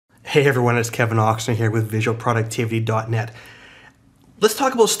Hey everyone, it's Kevin Oxner here with visualproductivity.net. Let's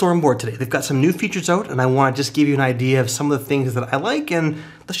talk about Stormboard today. They've got some new features out and I want to just give you an idea of some of the things that I like, and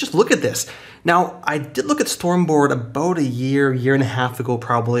let's just look at this. Now, I did look at Stormboard about a year and a half ago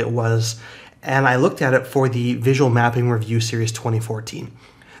probably it was, and I looked at it for the Visual Mapping Review Series 2014.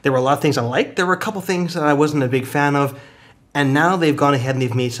 There were a lot of things I liked, there were a couple things that I wasn't a big fan of, and now they've gone ahead and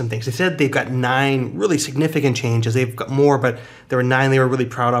they've made some things. They said they've got 9 really significant changes. They've got more, but there were 9 they were really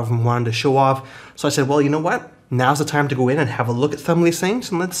proud of and wanted to show off. So I said, well, you know what? Now's the time to go in and have a look at some of these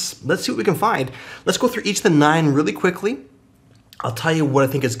things, and let's see what we can find. Let's go through each of the 9 really quickly. I'll tell you what I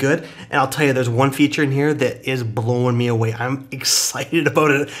think is good, and I'll tell you there's one feature in here that is blowing me away. I'm excited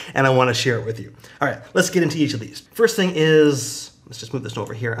about it, and I want to share it with you. All right, let's get into each of these. First thing is, let's just move this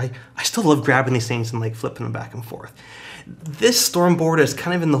over here. I still love grabbing these things and like flipping them back and forth. This Stormboard is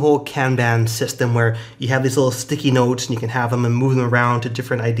kind of in the whole Kanban system where you have these little sticky notes and you can have them and move them around to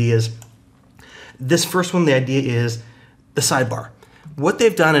different ideas. This first one, the idea is the sidebar. What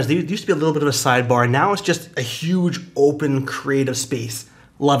they've done is, there used to be a little bit of a sidebar, now it's just a huge open creative space.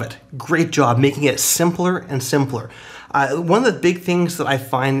 Love it. Great job making it simpler and simpler. One of the big things that I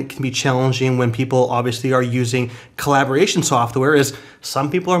find can be challenging when people obviously are using collaboration software is some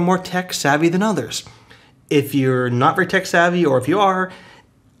people are more tech savvy than others. If you're not very tech savvy, or if you are,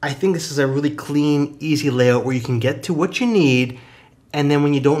 I think this is a really clean, easy layout where you can get to what you need, and then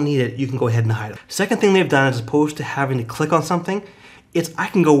when you don't need it, you can go ahead and hide it. Second thing they've done, as opposed to having to click on something, it's I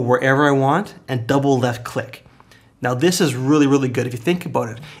can go wherever I want and double left click. Now this is really, really good if you think about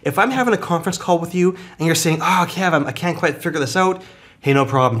it. If I'm having a conference call with you and you're saying, oh, Kev, I can't quite figure this out, hey, no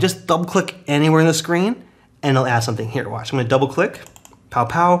problem. Just double click anywhere in the screen and it'll add something. Here, watch. I'm gonna double click, pow,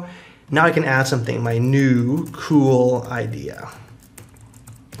 pow. Now I can add something, my new cool idea.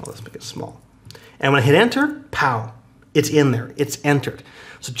 Oh, let's make it small. And when I hit enter, pow, it's in there, it's entered.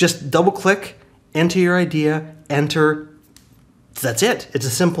 So just double click, enter your idea, enter, that's it. It's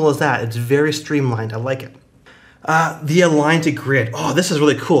as simple as that. It's very streamlined, I like it. The align to grid, oh, this is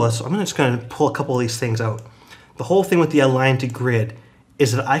really cool. So I'm just gonna pull a couple of these things out. The whole thing with the align to grid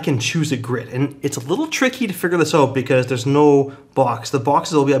is that I can choose a grid. And it's a little tricky to figure this out because there's no box. The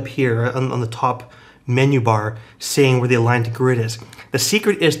boxes will be up here on the top menu bar saying where the align to grid is. The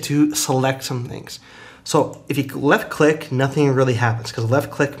secret is to select some things. So if you left click, nothing really happens because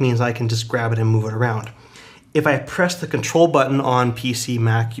left click means I can just grab it and move it around. If I press the control button on PC,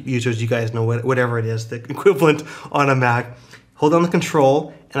 Mac users, you guys know whatever it is, the equivalent on a Mac, hold down the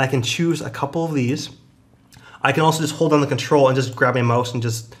control and I can choose a couple of these. I can also just hold down the control and just grab my mouse and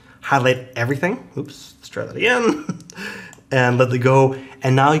just highlight everything. Oops, let's try that again. And let it go.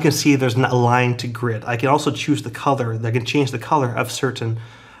 And now you can see there's an align to grid. I can also choose the color. I can change the color of certain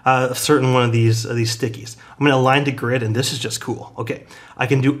one of these stickies. I'm gonna align to grid, and this is just cool. Okay, I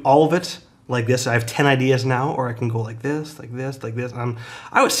can do all of it like this. I have 10 ideas now, or I can go like this, like this, like this.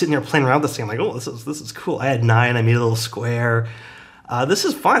 I was sitting there playing around with this thing, like, oh, this is cool. I had 9, I made a little square. This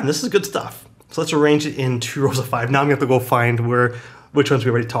is fun, this is good stuff. So let's arrange it in 2 rows of 5. Now I'm gonna have to go find which ones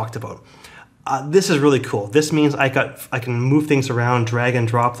we already talked about. This is really cool. This means I can move things around, drag and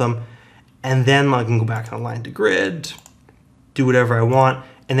drop them, and then I can go back and align to grid, do whatever I want,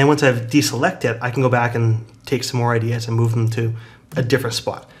 and then once I've deselected, I can go back and take some more ideas and move them to a different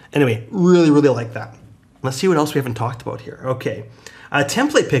spot. Anyway, really, really like that. Let's see what else we haven't talked about here. Okay,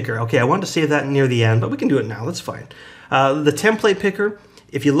 template picker. Okay, I wanted to save that near the end, but we can do it now, that's fine. The template picker,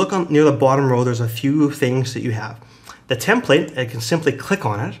 if you look near the bottom row, there's a few things that you have. The template, I can simply click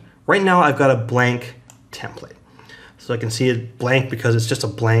on it. Right now I've got a blank template. So I can see it blank because it's just a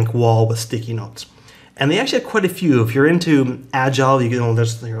blank wall with sticky notes. And they actually have quite a few. If you're into Agile, I'll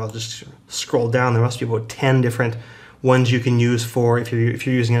just scroll down. There must be about 10 different ones you can use for if you're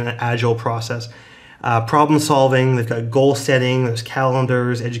using an Agile process. Problem solving, they've got goal setting, there's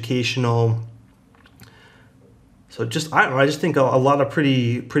calendars, educational. So I just think a lot of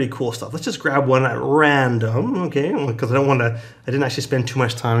pretty cool stuff. Let's just grab one at random, okay? Because I didn't actually spend too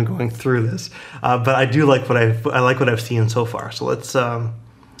much time going through this, but I do like what I've seen so far. So let's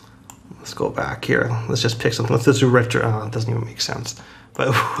go back here. Let's just pick something. Let's just do retro. It doesn't even make sense.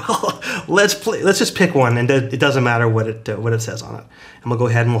 But well, let's just pick one, and it doesn't matter what it says on it. And we'll go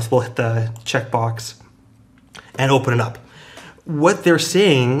ahead and we'll hit the checkbox and open it up. What they're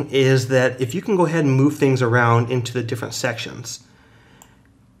saying is that if you can go ahead and move things around into the different sections,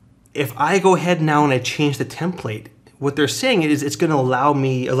 if I go ahead now and I change the template, what they're saying is it's going to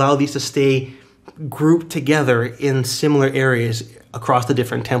allow these to stay grouped together in similar areas across the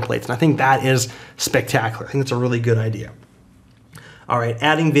different templates. And I think that is spectacular. I think it's a really good idea. All right,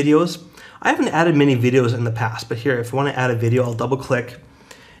 adding videos. I haven't added many videos in the past, but here, if I want to add a video, I'll double click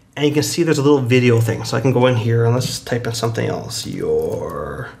And you can see there's a little video thing. So I can go in here and let's just type in something else.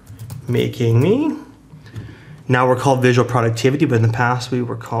 You're making me. Now we're called visual productivity, but in the past we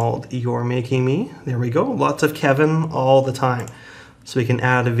were called You're Making Me. There we go. Lots of Kevin all the time. So we can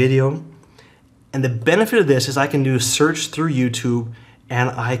add a video. And the benefit of this is I can do search through YouTube and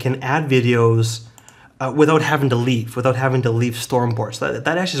I can add videos without having to leave Stormboard. So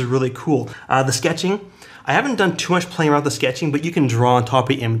that actually is really cool. The sketching, I haven't done too much playing around with the sketching, but you can draw on top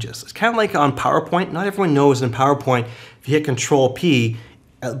of images. It's kind of like on PowerPoint. Not everyone knows in PowerPoint, if you hit Control P,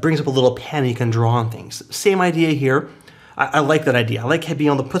 it brings up a little pen and you can draw on things. Same idea here. I like that idea. I like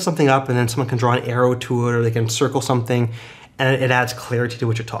being able to put something up and then someone can draw an arrow to it or they can circle something and it adds clarity to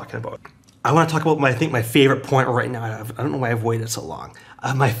what you're talking about. I want to talk about I think my favorite point right now. I don't know why I've waited so long.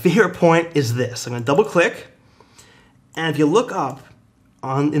 My favorite point is this. I'm going to double click, and if you look up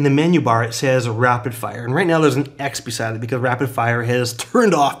in the menu bar, it says rapid fire. And right now there's an X beside it because rapid fire is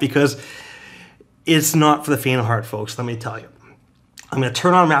turned off because it's not for the faint of heart, folks. Let me tell you. I'm going to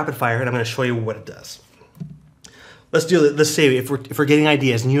turn on rapid fire and I'm going to show you what it does. Let's do it. Let's say if we're getting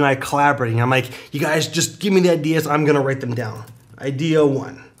ideas and you and I are collaborating, I'm like, you guys just give me the ideas. I'm going to write them down. Idea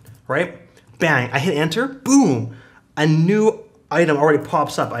 1, right? Bang, I hit enter, boom. A new item already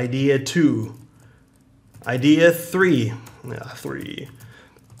pops up. Idea 2, idea 3, yeah, 3.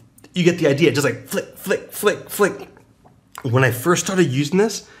 You get the idea, just like flick, flick, flick, flick. When I first started using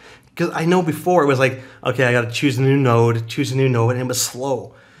this, because I know before it was like, okay, I gotta choose a new node, and it was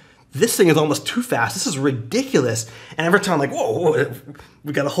slow. This thing is almost too fast. This is ridiculous. And every time I'm like, whoa,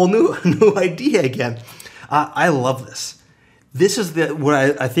 we got a whole new idea again. I love this. This is what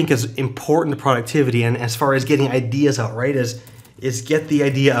I think is important to productivity, and as far as getting ideas out, right, is get the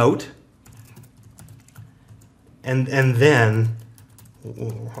idea out, and then,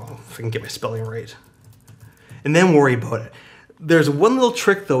 if I can get my spelling right, and then worry about it. There's one little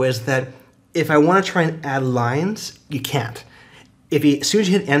trick though, is that if I want to try and add lines, you can't. As soon as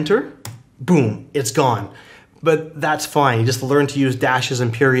you hit enter, boom, it's gone. But that's fine. You just learn to use dashes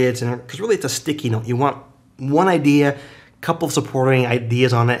and periods, and because really it's a sticky note. You want one idea, couple of supporting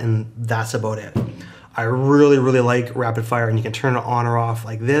ideas on it, and that's about it. I really, really like rapid fire, and you can turn it on or off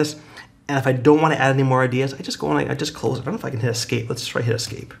like this. And if I don't want to add any more ideas, I just go and I just close it. I don't know if I can hit escape. Let's try hit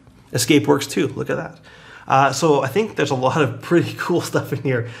escape. Escape works too. Look at that. So I think there's a lot of pretty cool stuff in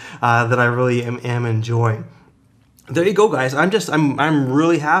here that I really am enjoying. There you go, guys. I'm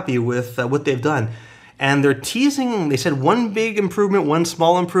really happy with what they've done, and they're teasing. They said one big improvement, one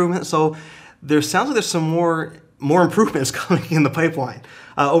small improvement. So there sounds like there's some more improvements coming in the pipeline.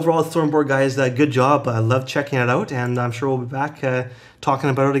 Overall, Stormboard guys, good job. I love checking it out, and I'm sure we'll be back talking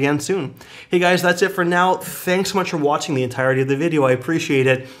about it again soon. Hey guys, that's it for now. Thanks so much for watching the entirety of the video. I appreciate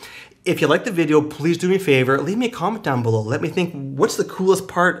it. If you liked the video, please do me a favor, leave me a comment down below. Let me think, what's the coolest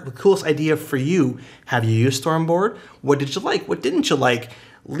part, the coolest idea for you? Have you used Stormboard? What did you like? What didn't you like?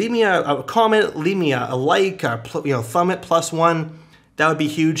 Leave me a comment, leave me a like, thumb it, +1. That would be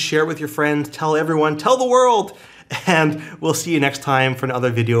huge. Share it with your friends, tell everyone, tell the world. And we'll see you next time for another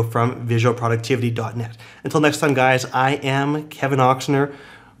video from visualproductivity.net. Until next time, guys, I am Kevin Oxner.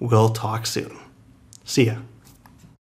 We'll talk soon. See ya.